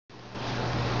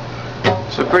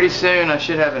So pretty soon I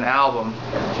should have an album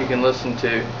that you can listen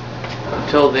to.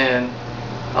 Until then,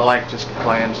 I like just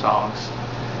playing songs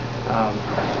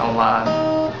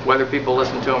online. Whether people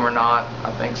listen to them or not,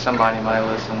 I think somebody might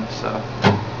listen. So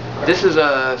this is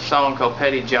a song called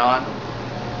Petty John,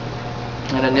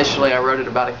 and initially I wrote it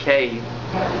about a cave,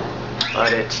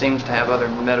 but it seems to have other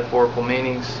metaphorical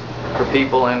meanings for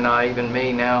people and even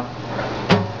me now.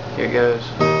 Here it goes.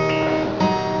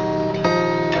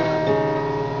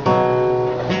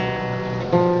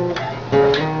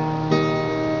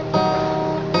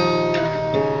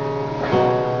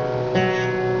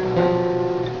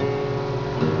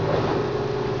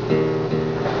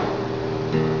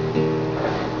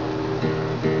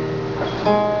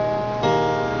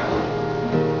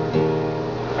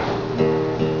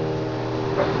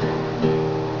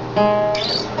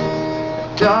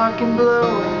 Dark and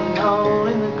blowing hole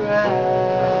in the ground.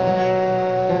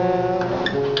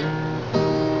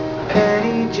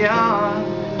 Petty John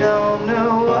don't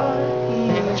know what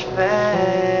he's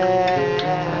found.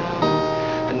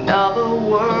 Another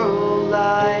world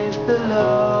lies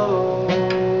below.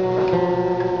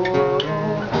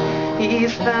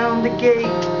 He's found the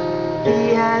gate,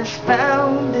 he has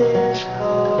found his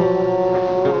home.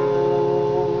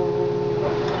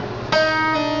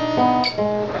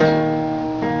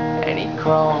 And he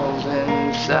crawls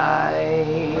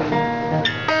inside.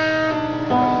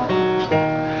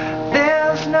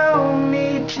 There's no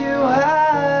need to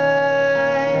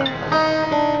hide.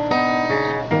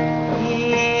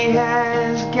 He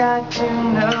has got to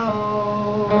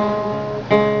know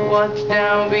what's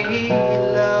down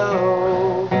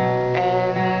below,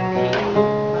 and he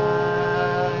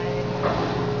might.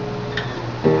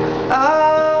 A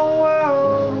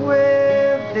world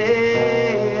where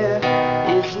there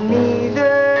is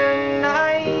neither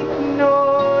night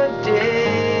nor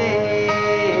day.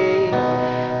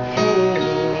 Hey,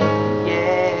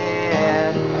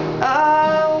 yeah. A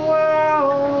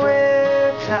world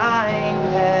where time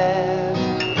has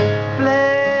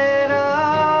fled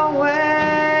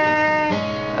away.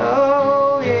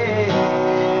 Oh yeah.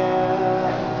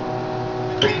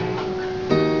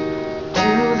 To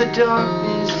the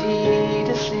darkness he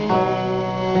descends.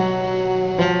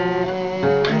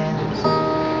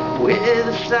 With a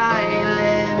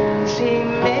silence he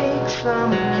makes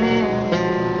amends.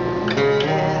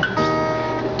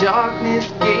 The darkness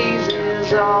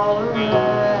gazes all around,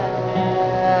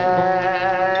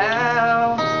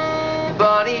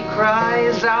 but he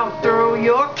cries out, throw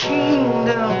your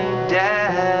kingdom down.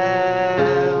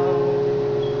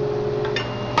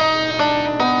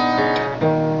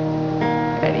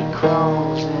 And he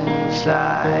crawls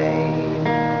inside.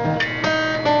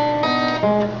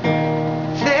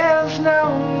 There's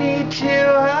no need to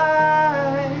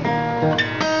hide.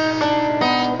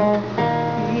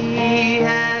 He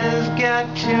has got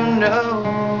to know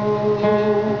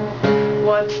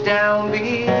what's down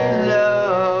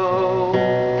below,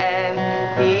 and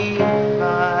he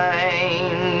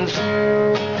finds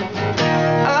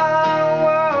a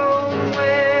world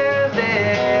where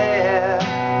there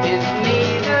is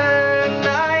neither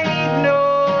night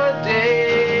nor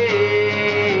day.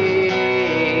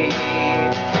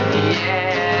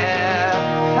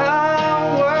 Yeah, a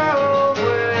world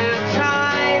where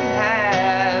time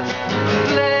has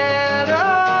fled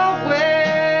away.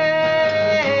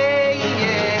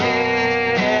 Yeah.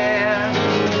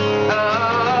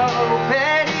 Oh,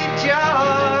 Petty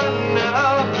John,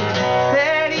 oh,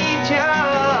 Petty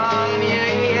John,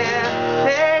 yeah, yeah,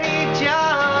 Petty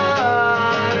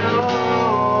John,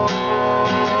 oh,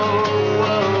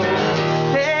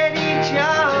 Petty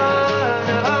John,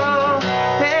 oh,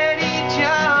 Petty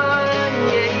John,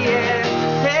 yeah, yeah,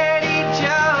 Petty John,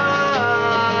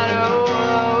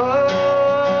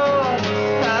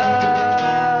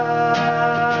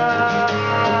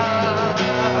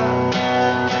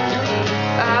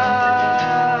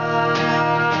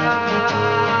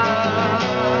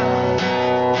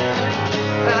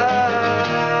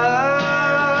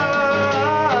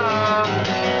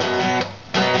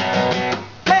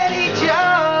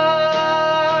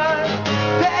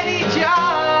 Petty John, Petty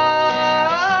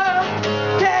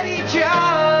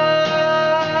John,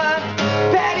 Petty John,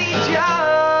 Petty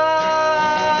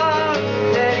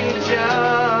John, Petty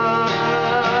John,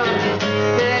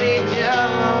 Petty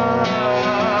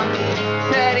John,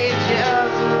 Petty John.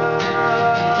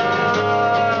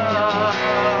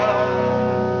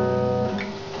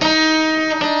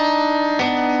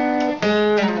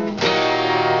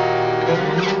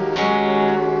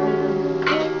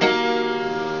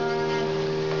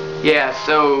 Yeah,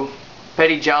 so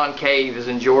Petty John Cave is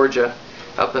in Georgia,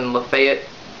 up in Lafayette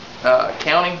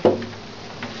County.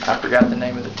 I forgot the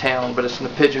name of the town, but it's in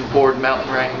the Pigeon Forge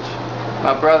mountain range.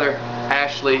 My brother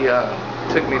Ashley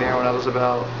took me there when I was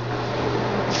about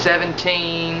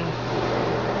 17,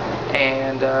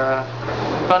 and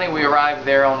funny, we arrived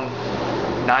there on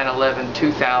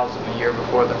 9/11/2000, a year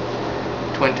before the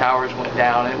Twin Towers went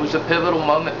down. It was a pivotal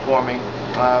moment for me,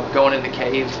 going in the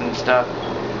caves and stuff.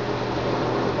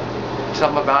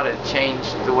 Something about it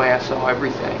changed the way I saw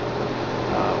everything.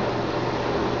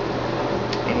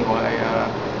 Anyway,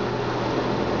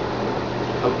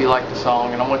 hope you like the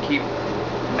song, and I'm going to keep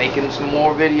making some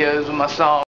more videos of my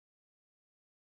song.